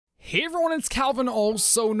Hey everyone, it's Calvin,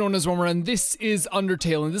 also known as Romer, and this is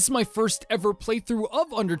Undertale, and this is my first ever playthrough of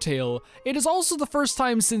Undertale. It is also the first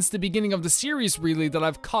time since the beginning of the series, really, that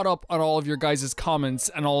I've caught up on all of your guys' comments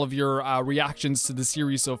and all of your reactions to the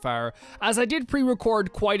series so far, as I did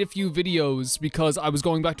pre-record quite a few videos because I was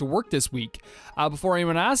going back to work this week. Before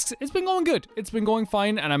anyone asks, it's been going good. It's been going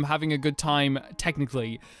fine, and I'm having a good time,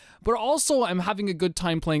 technically. But also, I'm having a good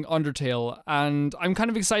time playing Undertale, and I'm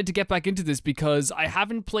kind of excited to get back into this because I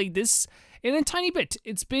haven't played this in a tiny bit.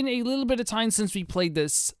 It's been a little bit of time since we played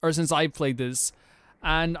this, or since I've played this,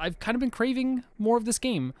 and I've kind of been craving more of this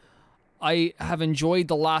game. I have enjoyed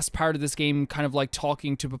the last part of this game, kind of like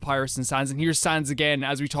talking to Papyrus and Sans, and here's Sans again,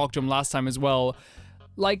 as we talked to him last time as well.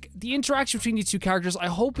 Like, the interaction between these two characters, I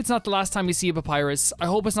hope it's not the last time we see a Papyrus. I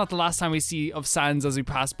hope it's not the last time we see of Sans as we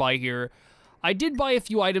pass by here. I did buy a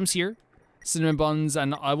few items here. Cinnamon buns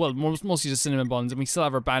and, well, mostly just cinnamon buns. And we still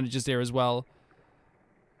have our bandages there as well.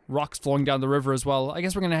 Rocks flowing down the river as well. I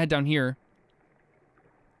guess we're going to head down here.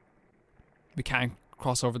 We can't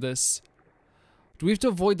cross over this. Do we have to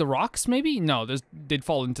avoid the rocks, maybe? No, they'd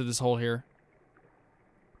fall into this hole here.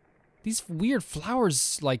 These weird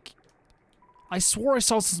flowers, like... I swore I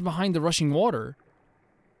saw something behind the rushing water.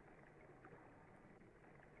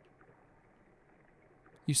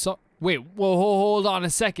 You saw... Wait, whoa, hold on a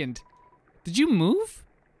second. Did you move?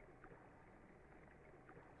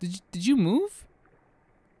 Did you move?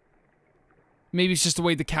 Maybe it's just the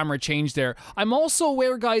way the camera changed there. I'm also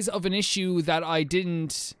aware, guys, of an issue that I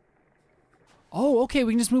didn't... Oh, okay,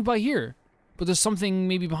 we can just move by here. But there's something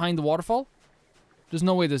maybe behind the waterfall? There's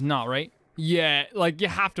no way there's not, right? Yeah, like, you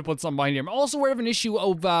have to put something behind here. I'm also aware of an issue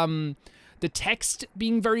of, the text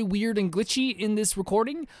being very weird and glitchy in this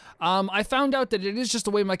recording. I found out that it is just the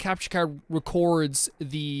way my capture card records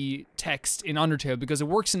the text in Undertale because it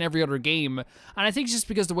works in every other game. And I think it's just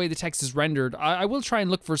because the way the text is rendered. I will try and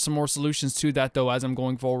look for some more solutions to that though as I'm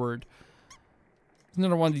going forward. There's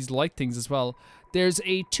another one of these light things as well. There's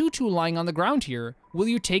a tutu lying on the ground here. Will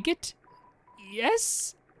you take it?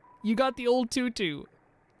 Yes? You got the old tutu.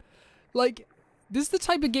 Like, this is the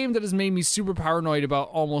type of game that has made me super paranoid about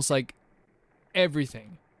almost like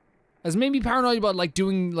everything. Has made me paranoid about like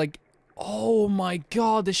doing like, oh my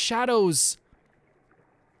god, the shadows.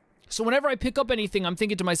 So whenever I pick up anything, I'm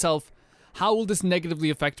thinking to myself, how will this negatively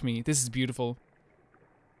affect me? This is beautiful.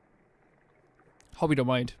 Hope you don't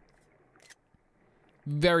mind.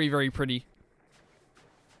 Very, very pretty.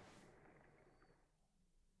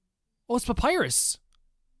 Oh, it's Papyrus.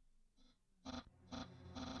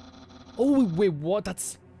 Oh, wait, what?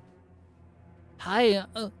 That's... Hi,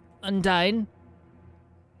 UNDYNE.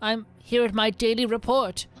 I'm here at my daily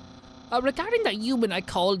report. Regarding that human I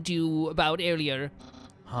called you about earlier.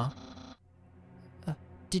 Huh?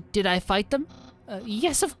 Did I fight them?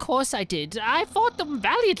 Yes, of course I did. I fought them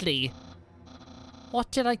valiantly. What,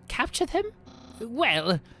 did I capture them?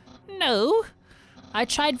 Well, no. I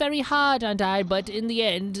tried very hard, UNDYNE, but in the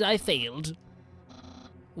end, I failed.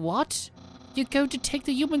 What? You're going to take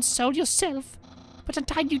the human soul yourself? But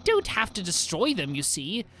UNDYNE, you don't have to destroy them, you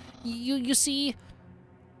see. You see...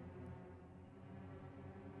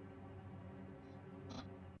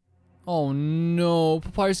 Oh no,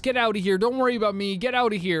 Papyrus, get out of here. Don't worry about me. Get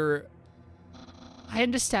out of here. I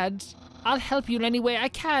understand. I'll help you in any way I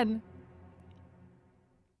can.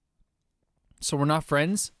 So we're not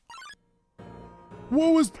friends?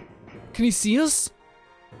 What was... Can he see us?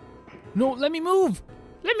 No, let me move.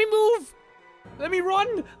 Let me move. Let me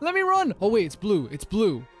run. Let me run. Oh wait, it's blue. It's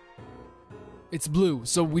blue. It's blue,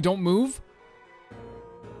 so we don't move?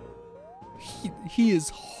 He is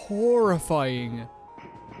horrifying.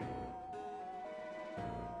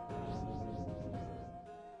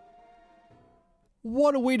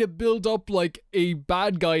 What a way to build up, like, a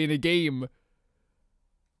bad guy in a game.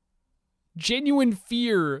 Genuine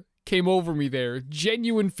fear came over me there.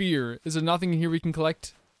 Genuine fear. Is there nothing in here we can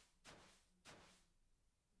collect?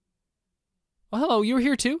 Oh, hello, you were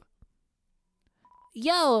here too?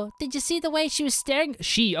 Yo, did you see the way she was staring?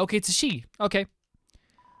 She, okay, it's a she. Okay.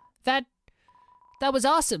 That was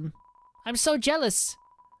awesome. I'm so jealous.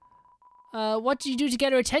 What did you do to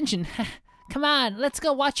get her attention? Come on, let's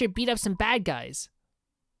go watch her beat up some bad guys.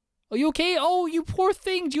 Are you okay? Oh, you poor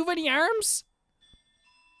thing. Do you have any arms?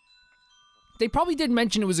 They probably did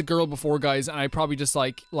mention it was a girl before, guys, and I probably just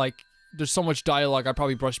like, there's so much dialogue, I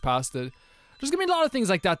probably brushed past it. There's gonna be a lot of things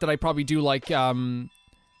like that I probably do, like, a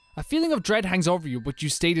feeling of dread hangs over you, but you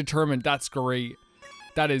stay determined. That's great.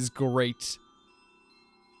 That is great.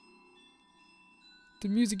 The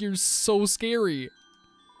music here is so scary.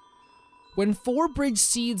 When 4 bridge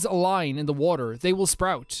seeds align in the water, they will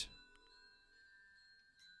sprout.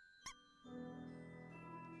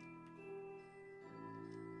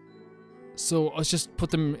 So let's just put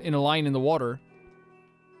them in a line in the water.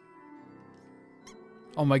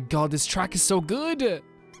 Oh my god, this track is so good!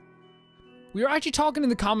 We were actually talking in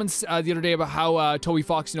the comments the other day about how Toby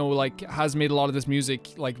Fox, you know, like, has made a lot of this music,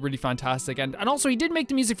 like, really fantastic. And also, he did make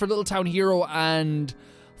the music for Little Town Hero and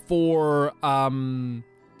for, some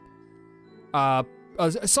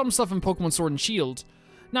stuff in Pokemon Sword and Shield.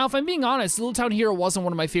 Now, if I'm being honest, Little Town Hero wasn't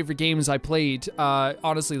one of my favorite games I played.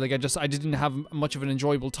 Honestly, like, I didn't have much of an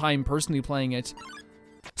enjoyable time personally playing it.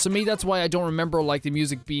 So maybe that's why I don't remember, like, the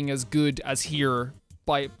music being as good as here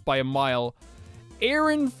by a mile.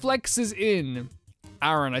 Aaron flexes in.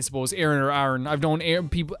 Aaron, I suppose. Aaron or Aaron. I've known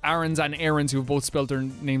Aarons and Aarons who have both spelled their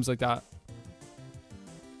names like that.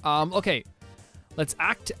 Okay. Let's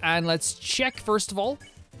act and let's check first of all.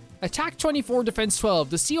 Attack 24, defense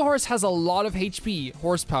 12. The seahorse has a lot of HP,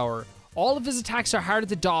 horsepower. All of his attacks are harder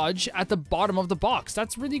to dodge at the bottom of the box.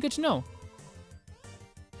 That's really good to know.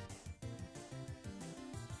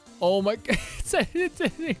 Oh my god.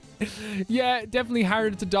 Yeah, definitely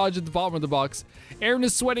harder to dodge at the bottom of the box. Aaron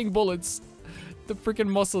is sweating bullets. The freaking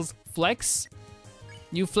muscles. Flex.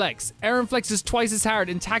 You flex. Aaron flexes twice as hard.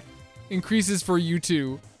 Attack increases for you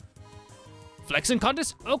too. Flexing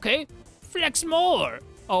contest? Okay. Flex more.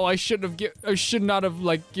 Oh, I should not have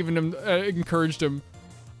like given him, encouraged him.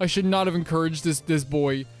 I should not have encouraged this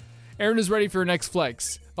boy. Aaron is ready for your next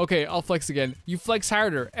flex. Okay, I'll flex again. You flex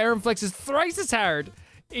harder. Aaron flexes thrice as hard.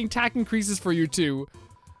 Attack increases for you too.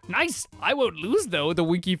 Nice. I won't lose though. The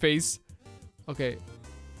winky face. Okay.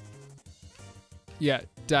 Yeah,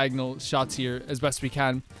 diagonal shots here as best we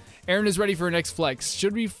can. Aaron is ready for her next flex.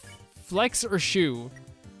 Should we flex or shoe?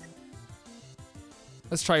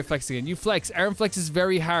 Let's try flex again. You flex. Aaron flexes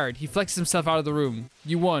very hard. He flexes himself out of the room.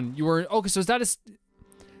 You won. You were... Okay, so is that a...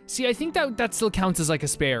 See, I think that still counts as like a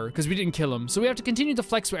spare because we didn't kill him. So we have to continue to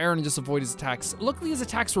flex with Aaron and just avoid his attacks. Luckily, his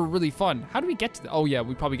attacks were really fun. How do we get to the... Oh, yeah,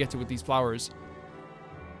 we probably get to it with these flowers.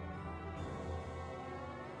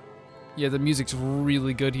 Yeah, the music's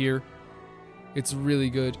really good here. It's really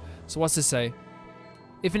good. So what's this say?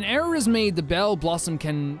 If an error is made, the bell blossom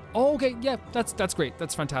can... Oh, okay, yeah, that's great.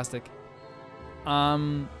 That's fantastic.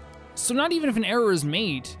 So not even if an error is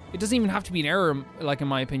made, it doesn't even have to be an error, like in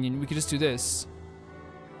my opinion. We could just do this.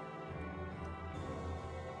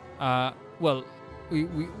 Well,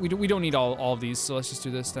 we don't need all of these, so let's just do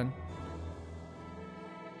this then.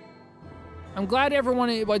 I'm glad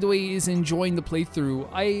everyone, by the way, is enjoying the playthrough.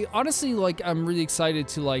 I honestly, like, I'm really excited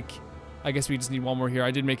to, like, I guess we just need one more here. I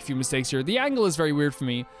did make a few mistakes here. The angle is very weird for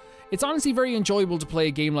me. It's honestly very enjoyable to play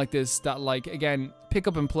a game like this that, like, again, pick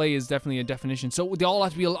up and play is definitely a definition. So they all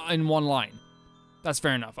have to be in one line. That's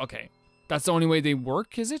fair enough. Okay. That's the only way they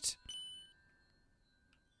work, is it?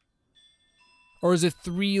 Or is it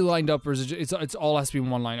 3 lined up, or is it it's all has to be in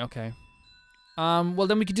one line? Okay. Well,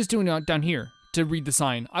 then we could just do it down here to read the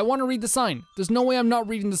sign. I want to read the sign. There's no way I'm not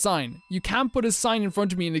reading the sign. You can't put a sign in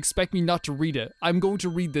front of me and expect me not to read it. I'm going to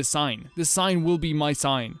read this sign. This sign will be my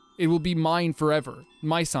sign. It will be mine forever.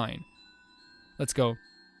 My sign. Let's go.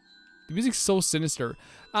 The music's so sinister.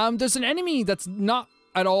 There's an enemy that's not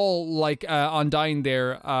at all like Undyne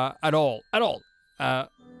there. At all.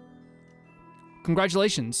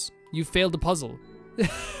 Congratulations. You failed the puzzle.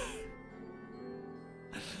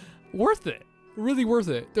 Worth it. Really worth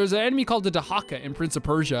it. There's an enemy called the Dahaka in Prince of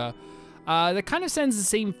Persia. That kind of sends the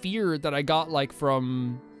same fear that I got like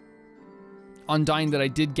from Undyne that I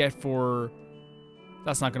did get for...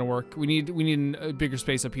 That's not gonna work. We need a bigger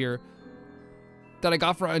space up here. That I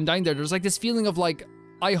got for Undyne there. There's like this feeling of like,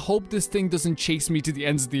 I hope this thing doesn't chase me to the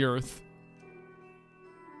ends of the earth.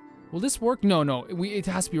 Will this work? No. It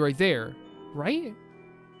has to be right there. Right?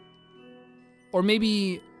 Or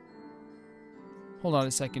maybe... Hold on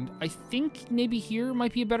a second. I think maybe here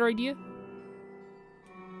might be a better idea.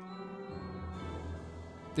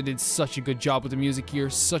 They did such a good job with the music here.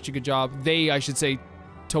 Such a good job. They, I should say,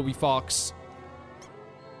 Toby Fox.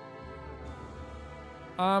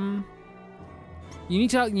 You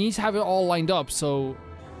need to have it all lined up. So,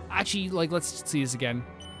 actually, like, let's see this again.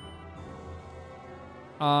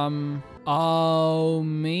 Oh,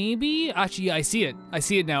 maybe? Actually, I see it. I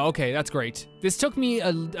see it now. Okay, that's great. This took me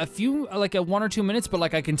a few, like, 1 or 2 minutes, but,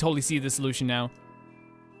 like, I can totally see the solution now.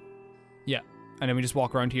 Yeah, and then we just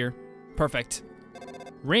walk around here. Perfect.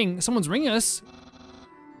 Ring? Someone's ringing us.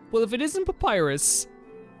 Well, if it isn't Papyrus.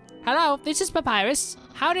 Hello, this is Papyrus.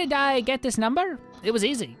 How did I get this number? It was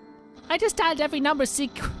easy. I just dialed every number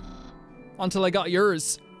until I got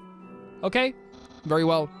yours. Okay, very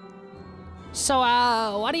well. So,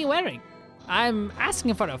 what are you wearing? I'm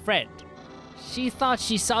asking for a friend. She thought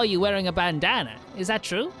she saw you wearing a bandana. Is that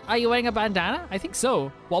true? Are you wearing a bandana? I think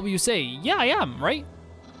so. What will you say? Yeah, I am, right?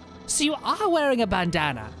 So you are wearing a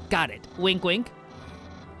bandana. Got it. Wink, wink.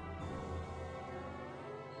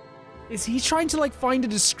 Is he trying to like find a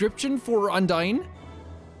description for UNDYNE?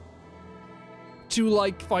 To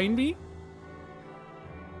like find me?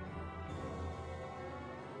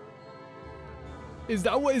 Is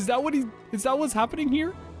that what's happening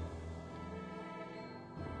here?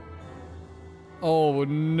 Oh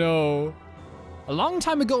no. A long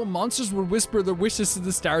time ago, monsters would whisper their wishes to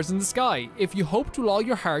the stars in the sky. If you hoped with all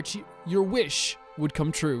your heart, your wish would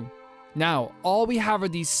come true. Now, all we have are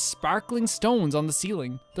these sparkling stones on the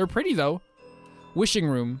ceiling. They're pretty though. Wishing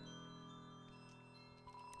room.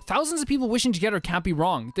 Thousands of people wishing together can't be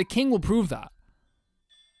wrong. The king will prove that.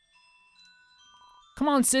 Come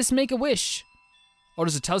on, sis, make a wish. Oh,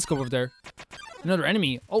 there's a telescope over there. Another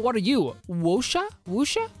enemy. Oh, what are you? Wosha?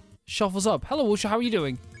 Wusha? Shuffles up. Hello, Wusha, how are you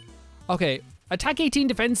doing? Okay, attack 18,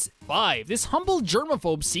 defense 5. This humble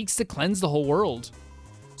germaphobe seeks to cleanse the whole world.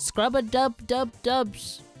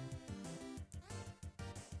 Scrub-a-dub-dub-dubs.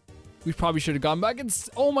 We probably should have gone back and...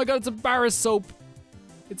 Oh my god, it's a bar of soap.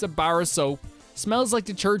 It's a bar of soap. Smells like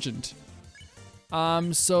detergent.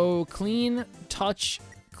 So clean, touch,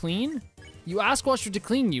 clean? You ask Washer to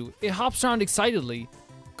clean you. It hops around excitedly.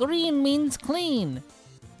 Green means clean.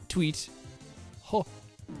 Tweet. Oh.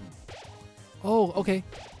 Oh, okay.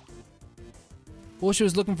 Washer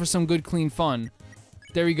was looking for some good clean fun.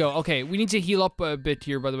 There we go. Okay, we need to heal up a bit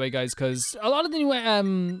here, by the way, guys, because a lot of the new,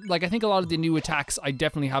 I think a lot of the new attacks I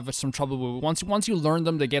definitely have some trouble with. Once you learn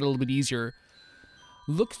them, they get a little bit easier.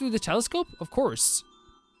 Look through the telescope? Of course.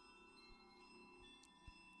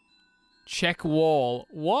 Check wall.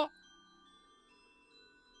 What?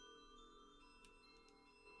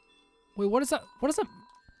 Wait, what is that? What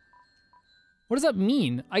does that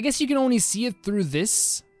mean? I guess you can only see it through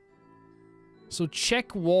this. So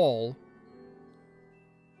check wall.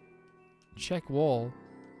 Check wall.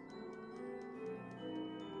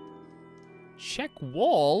 Check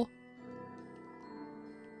wall?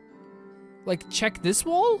 Like, check this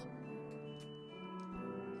wall?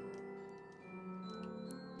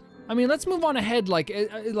 I mean, let's move on ahead, like,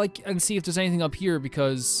 and see if there's anything up here,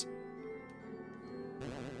 because...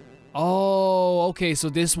 Oh, okay, so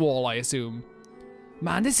this wall, I assume.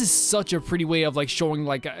 Man, this is such a pretty way of, like, showing,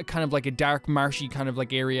 like, a kind of like a dark, marshy kind of,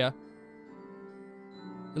 like, area.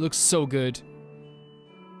 It looks so good.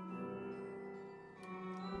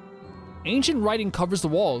 Ancient writing covers the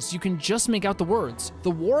walls. You can just make out the words.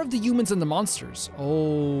 The war of the humans and the monsters.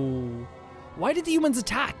 Oh. Why did the humans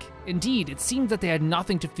attack? Indeed, it seemed that they had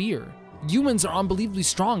nothing to fear. Humans are unbelievably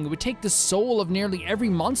strong. It would take the soul of nearly every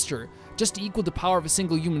monster just to equal the power of a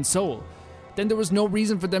single human soul. Then there was no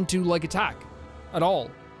reason for them to, like, attack. At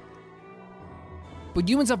all. But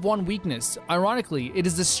humans have one weakness. Ironically, it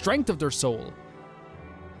is the strength of their soul.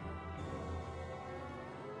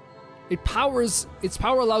 Its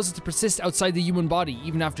power allows it to persist outside the human body,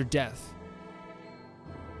 even after death.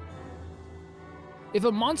 If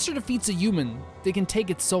a monster defeats a human, they can take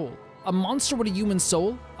its soul. A monster with a human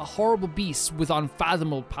soul, a horrible beast with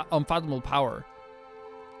unfathomable power.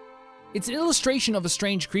 It's an illustration of a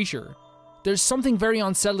strange creature. There's something very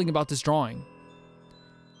unsettling about this drawing.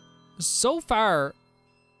 So far,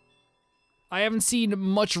 I haven't seen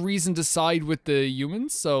much reason to side with the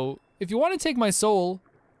humans, so if you want to take my soul,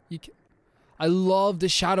 you can. I love the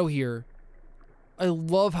shadow here. I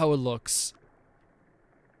love how it looks.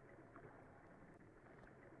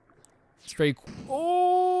 It's very cool.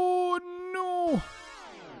 Oh no!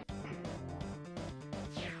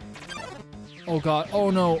 Oh god,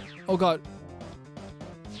 oh no, oh god.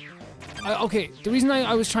 Okay, the reason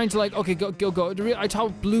I was trying to like, okay, go. I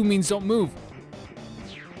thought blue means don't move.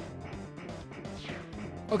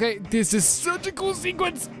 Okay, this is such a cool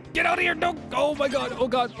sequence. Get out of here, no. Oh my god, oh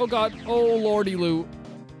god, oh god. Oh lordy Lou.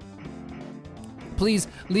 Please,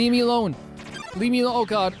 leave me alone. Leave me alone, oh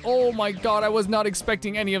god. Oh my god, I was not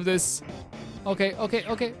expecting any of this. Okay.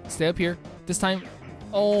 Stay up here. This time,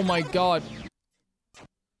 oh my god.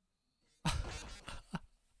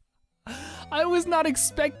 I was not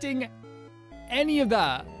expecting any of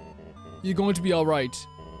that. You're going to be alright.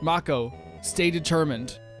 Mako, stay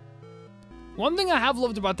determined. One thing I have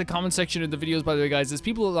loved about the comment section of the videos, by the way, guys, is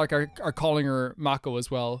people like are calling her Mako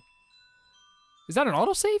as well. Is that an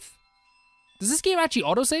autosave? Does this game actually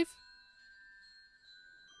autosave?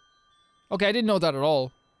 Okay, I didn't know that at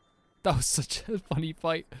all. That was such a funny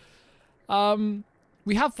fight.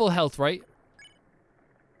 We have full health, right?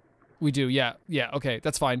 We do, yeah, okay,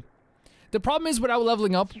 that's fine. The problem is without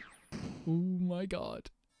leveling up. Oh my god.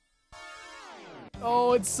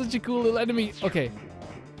 Oh, it's such a cool little enemy. Okay.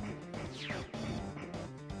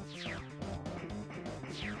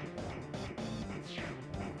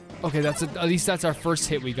 Okay, at least that's our first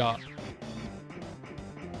hit we got.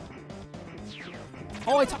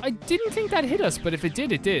 Oh, I didn't think that hit us, but if it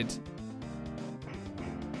did, it did.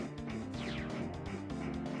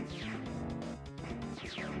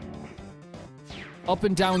 Up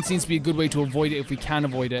and down seems to be a good way to avoid it if we can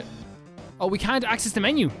avoid it. Oh, we can't access the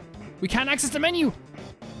menu. We can't access the menu.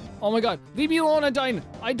 Oh my god. Leave me alone, UNDYNE.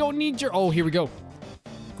 I don't need your... Oh, here we go.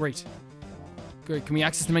 Great. Great. Can we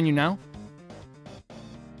access the menu now?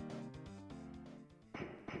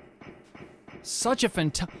 Such a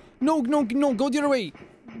fantastic... No, go the other way.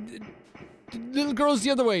 Little girl's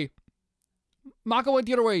the other way. Mako went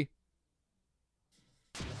the other way.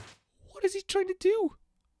 What is he trying to do?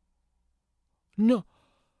 No.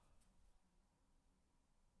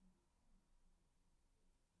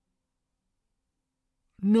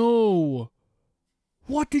 No.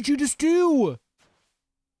 What did you just do?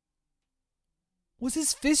 Was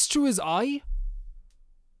his fist through his eye?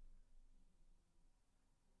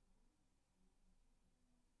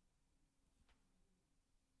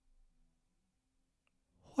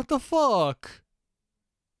 What the fuck?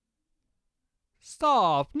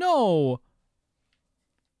 Stop. No.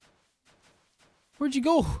 Where'd you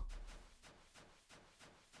go?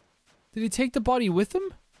 Did he take the body with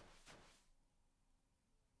him?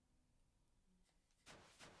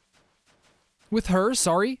 With her,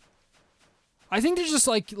 sorry. I think there's just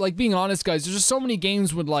like being honest, guys, there's just so many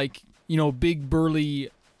games with like, you know, big burly,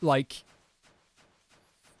 like,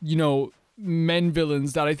 you know, men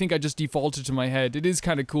villains that I think I just defaulted to my head. It is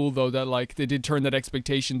kind of cool though that like they did turn that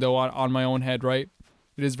expectation though on my own head, right?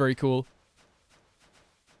 It is very cool.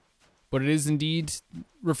 But it is indeed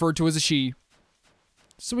referred to as a she.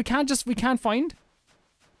 So we can't find?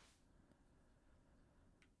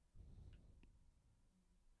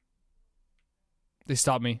 They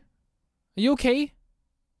stopped me. Are you okay?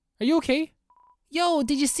 Are you okay? Yo,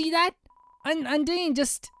 did you see that? UNDYNE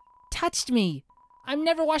just touched me. I'm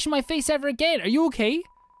never washing my face ever again. Are you okay?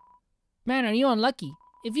 Man, are you unlucky?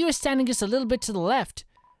 If you were standing just a little bit to the left.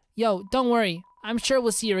 Yo, don't worry. I'm sure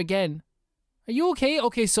we'll see her again. Are you okay?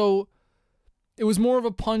 Okay, so it was more of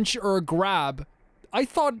a punch or a grab. I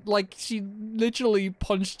thought like she literally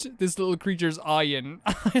punched this little creature's eye in.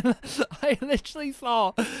 I literally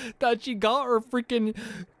saw that she got her freaking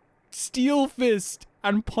steel fist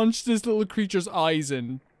and punched this little creature's eyes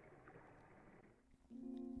in.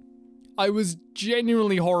 I was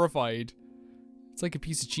genuinely horrified. It's like a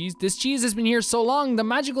piece of cheese. This cheese has been here so long, the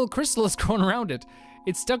magical crystal has grown around it.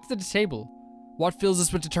 It's stuck to the table. What fills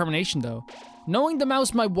us with determination, though? Knowing the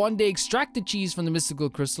mouse might one day extract the cheese from the mystical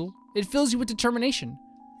crystal, it fills you with determination.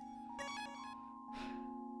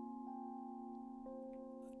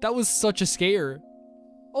 That was such a scare.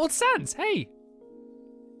 Oh, it's Sans. Hey.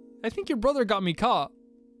 I think your brother got me caught.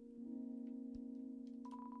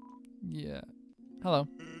 Yeah. Hello.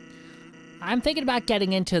 I'm thinking about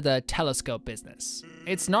getting into the telescope business.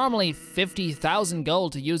 It's normally 50,000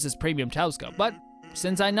 gold to use this premium telescope, but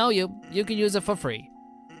since I know you, you can use it for free.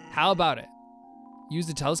 How about it? Use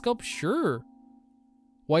the telescope? Sure.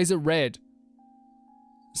 Why is it red?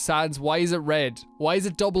 Sans, why is it red? Why is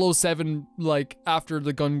it 007, like, after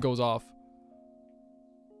the gun goes off?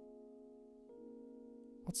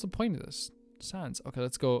 What's the point of this? Sans. Okay,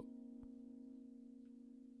 let's go.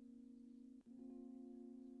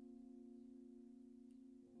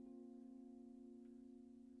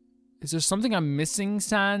 Is there something I'm missing,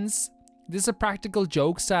 Sans? This is a practical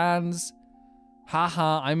joke, Sans.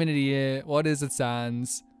 Haha, I'm an idiot. What is it,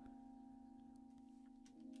 Sans?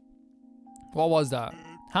 What was that?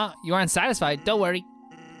 Huh? You aren't satisfied? Don't worry.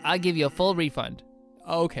 I'll give you a full refund.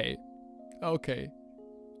 Okay. Okay.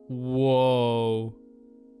 Whoa.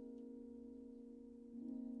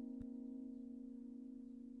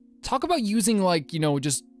 Talk about using, like, you know,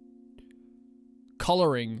 just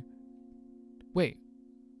coloring. Wait.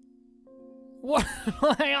 What?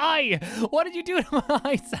 My eye! What did you do to my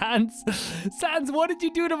eye, Sans? Sans, what did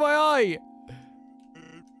you do to my eye?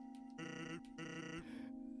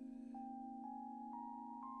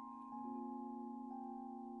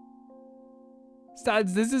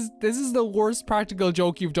 Sans, this is the worst practical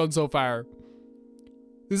joke you've done so far.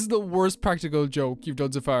 This is the worst practical joke you've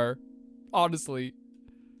done so far. Honestly.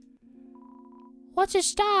 What's a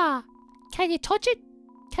star? Can you touch it?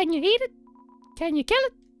 Can you eat it? Can you kill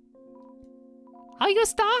it? Are you a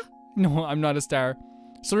star? No, I'm not a star.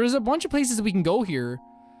 So there's a bunch of places we can go here.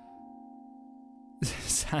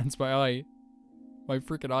 Sans, my eye. My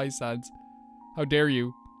freaking eye, Sans. How dare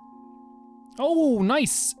you? Oh,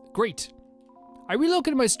 nice. Great. I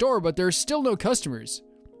relocated my store, but there are still no customers.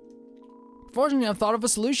 Fortunately, I've thought of a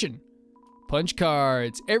solution. Punch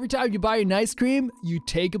cards. Every time you buy an ice cream, you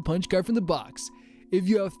take a punch card from the box. If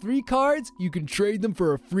you have 3 cards, you can trade them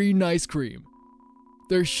for a free ice cream.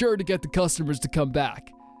 They're sure to get the customers to come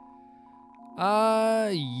back.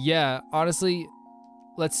 Yeah, honestly,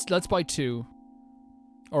 let's buy 2.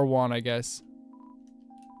 Or 1, I guess.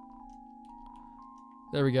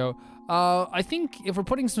 There we go. I think if we're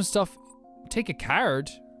putting some stuff, take a card.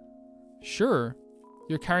 Sure.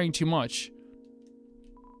 You're carrying too much.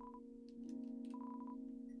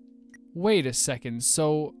 Wait a second,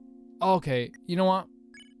 so... Okay, you know what?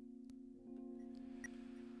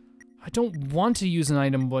 I don't want to use an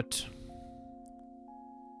item, but...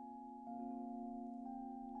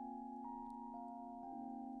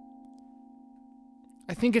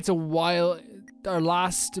 I think it's a while... Our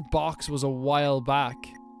last box was a while back.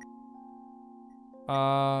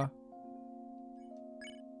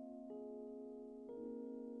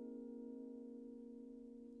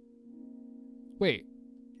 Wait.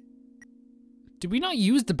 Did we not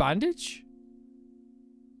use the bandage?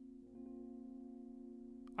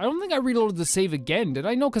 I don't think I reloaded the save again, did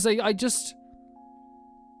I? No, because I just...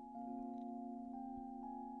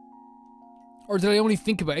 Or did I only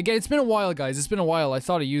think about it? Again, it's been a while, guys. It's been a while. I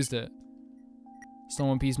thought I used it. Snow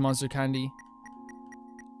One Piece Monster Candy.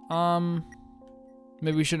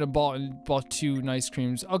 Maybe we shouldn't have bought 2 ice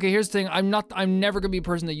creams. Okay, here's the thing. I'm never gonna be a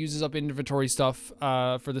person that uses up inventory stuff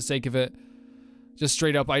for the sake of it. Just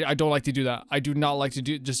straight up, I don't like to do that. I do not like to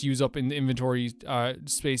just use up in the inventory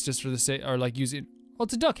space just for the sake, or like use it. Oh,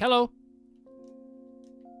 it's a duck. Hello.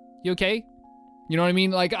 You okay? You know what I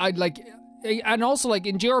mean? Like and also like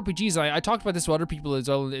in JRPGs, I talked about this with other people as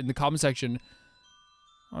well in the comment section.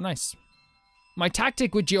 Oh, nice. My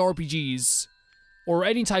tactic with JRPGs, or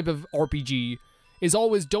any type of RPG, is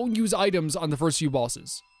always don't use items on the first few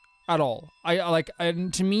bosses. At all.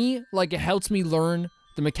 And to me, like, it helps me learn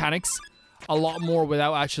the mechanics a lot more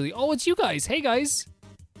without actually... Oh, it's you guys! Hey, guys!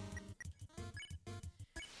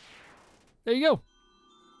 There you go.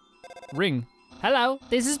 Ring. Hello,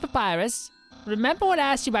 this is Papyrus. Remember when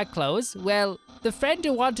I asked you about clothes? Well, the friend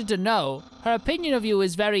who wanted to know, her opinion of you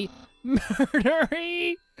is very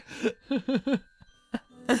murdery.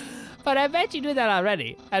 But I bet you knew that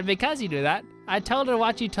already, and because you knew that, I told her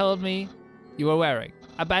what you told me you were wearing.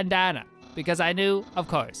 A bandana, because I knew, of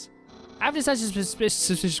course. After such a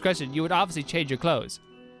suspicious question, you would obviously change your clothes.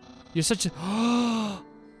 You're such a...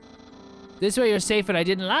 This way you're safe and I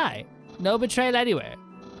didn't lie. No betrayal anywhere.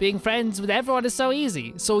 Being friends with everyone is so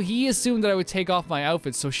easy. So he assumed that I would take off my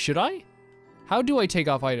outfit, so should I? How do I take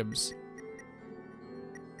off items?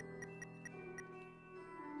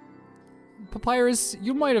 Papyrus,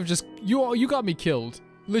 you might have just... You got me killed.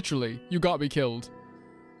 Literally, you got me killed.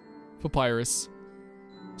 Papyrus.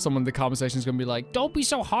 Someone in the comment section is gonna be like, don't be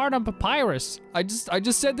so hard on Papyrus. I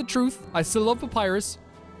just said the truth. I still love Papyrus.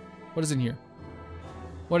 What is in here?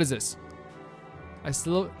 What is this?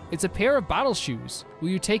 It's a pair of battle shoes. Will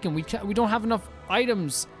you take them? We don't have enough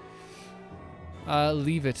items.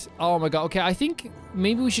 Leave it. Oh my god. Okay, I think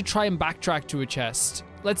maybe we should try and backtrack to a chest.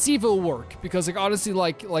 Let's see if it'll work, because like honestly,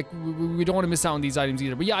 like we don't want to miss out on these items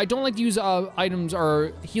either. But yeah, I don't like to use items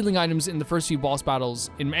or healing items in the first few boss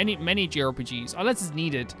battles in many JRPGs, unless it's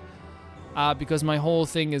needed. Because my whole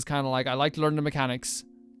thing is kind of like I like to learn the mechanics.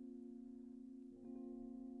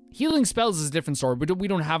 Healing spells is a different story, but we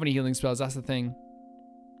don't have any healing spells. That's the thing.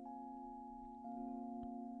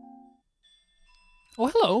 Oh,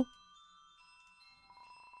 hello.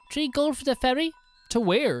 3 gold for the ferry? To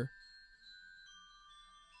where?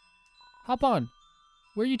 Hop on.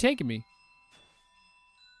 Where are you taking me?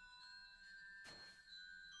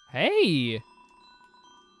 Hey!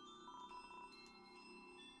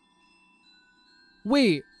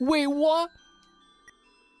 Wait, what?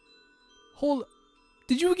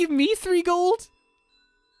 Did you give me 3 gold?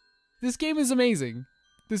 This game is amazing.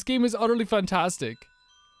 This game is utterly fantastic.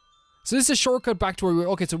 So this is a shortcut back to where we were.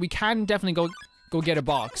 Okay, so we can definitely go get a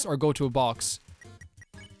box, or go to a box.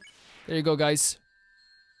 There you go, guys.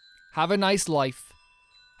 Have a nice life.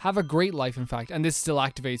 Have a great life, in fact. And this still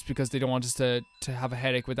activates because they don't want us to have a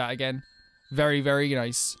headache with that again. Very, very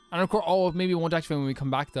nice. And of course, oh, maybe it won't activate when we come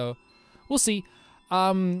back, though. We'll see.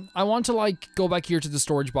 I want to, like, go back here to the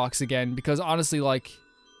storage box again, because honestly, like...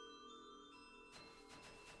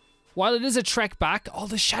 While it is a trek back... Oh,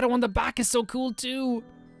 the shadow on the back is so cool, too!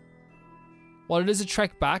 While it is a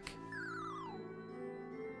trek back...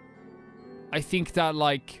 I think that,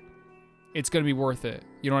 like... It's gonna be worth it.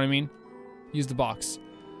 You know what I mean? Use the box.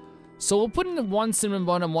 So we'll put in 1 cinnamon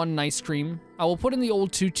bun and 1 ice cream. I will put in the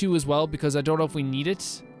old tutu as well, because I don't know if we need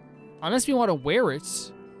it. Unless we want to wear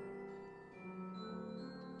it.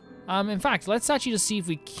 In fact, let's actually just see if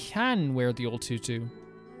we can wear the old tutu.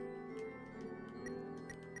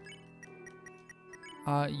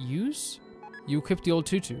 Use? You equip the old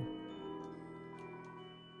tutu.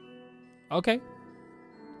 Okay.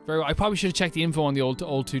 Very well. I probably should have checked the info on the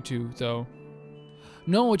old tutu, though.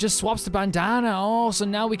 No, it just swaps the bandana. Oh, so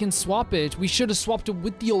now we can swap it. We should have swapped it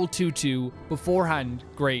with the old tutu beforehand.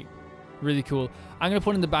 Great. Really cool. I'm gonna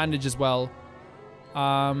put in the bandage as well.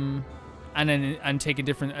 And take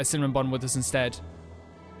a cinnamon bun with us instead.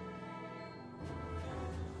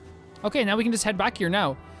 Okay, now we can just head back here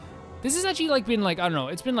now. This has actually like been like, I don't know,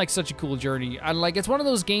 it's been like such a cool journey. And like, it's one of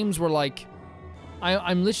those games where like,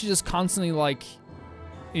 I'm literally just constantly like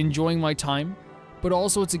enjoying my time. But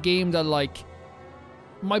also it's a game that like,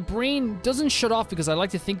 my brain doesn't shut off because I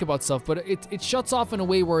like to think about stuff, but it shuts off in a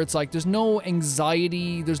way where it's like, there's no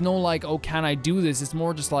anxiety, there's no like, oh, can I do this? It's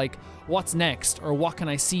more just like, what's next? Or what can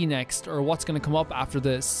I see next? Or what's gonna come up after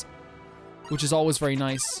this? Which is always very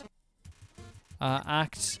nice.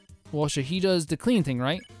 Well, so he does the clean thing,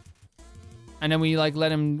 right? And then we like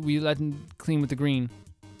let him clean with the green.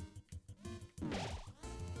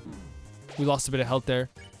 We lost a bit of health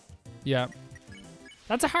there. Yeah.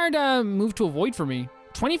 That's a hard move to avoid for me.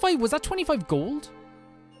 25, was that 25 gold?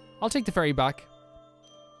 I'll take the ferry back.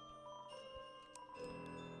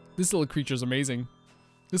 This little creature's amazing.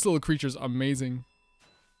 This little creature's amazing.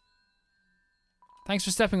 Thanks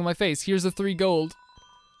for stepping on my face. Here's the 3 gold.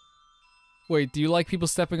 Wait, do you like people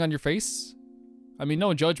stepping on your face? I mean,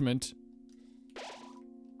 no judgment.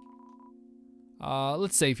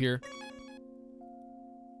 Let's save here.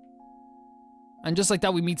 And just like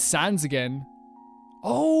that, we meet Sans again.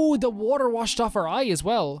 Oh, the water washed off our eye as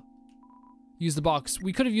well. Use the box.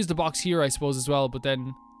 We could have used the box here, I suppose, as well, but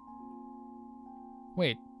then...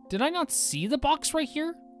 Wait, did I not see the box right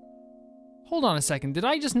here? Hold on a second. Did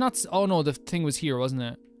I just not... Oh, no, the thing was here, wasn't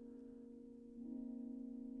it?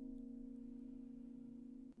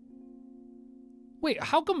 Wait,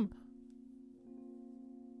 how come...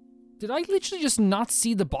 Did I literally just not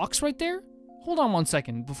see the box right there? Hold on one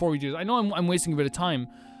second before we do this. I know I'm wasting a bit of time.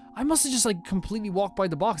 I must have just like completely walked by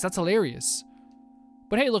the box. That's hilarious.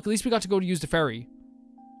 But hey, look, at least we got to go to use the ferry.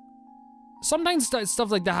 Sometimes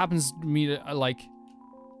stuff like that happens to me, like,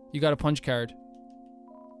 you got a punch card.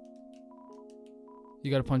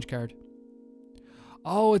 You got a punch card.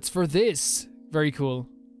 Oh, it's for this. Very cool.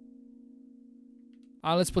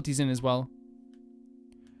 Let's put these in as well.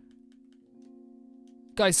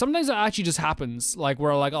 Guys, sometimes it actually just happens. Like,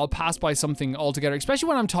 where like I'll pass by something altogether. Especially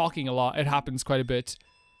when I'm talking a lot. It happens quite a bit.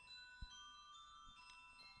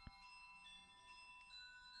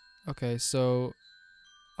 Okay, so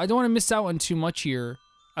I don't want to miss out on too much here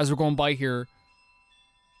as we're going by here.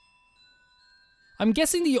 I'm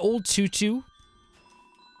guessing the old tutu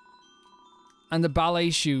and the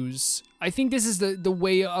ballet shoes. I think this is a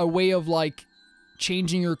way of like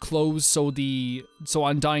changing your clothes so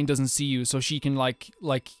Undyne doesn't see you, so she can like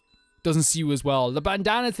doesn't see you as well. The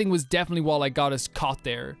bandana thing was definitely what like got us caught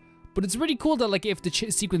there. But it's really cool that like if the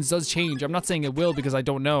sequence does change, I'm not saying it will because I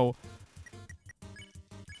don't know.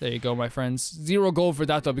 There you go, my friends. 0 gold for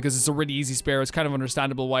that though, because it's a really easy spare. It's kind of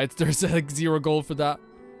understandable why there's like 0 gold for that.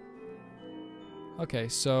 Okay,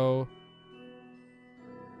 so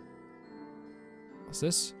what's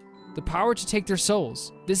this? The power to take their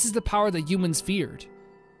souls. This is the power that humans feared.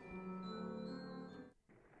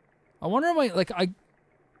 I wonder if I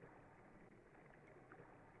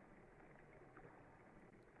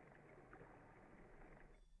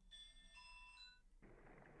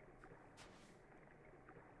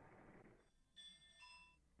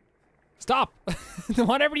Stop!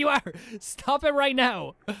 Whatever you are, stop it right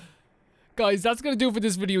now! Guys, that's gonna do it for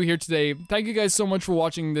this video here today. Thank you guys so much for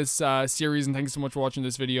watching this series, and thank you so much for watching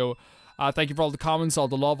this video. Thank you for all the comments, all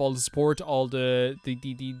the love, all the support, all the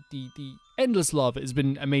endless love. It's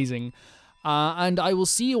been amazing. And I will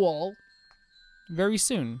see you all very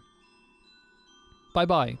soon.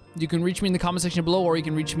 Bye-bye. You can reach me in the comment section below, or you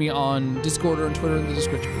can reach me on Discord or on Twitter in the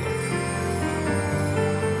description below.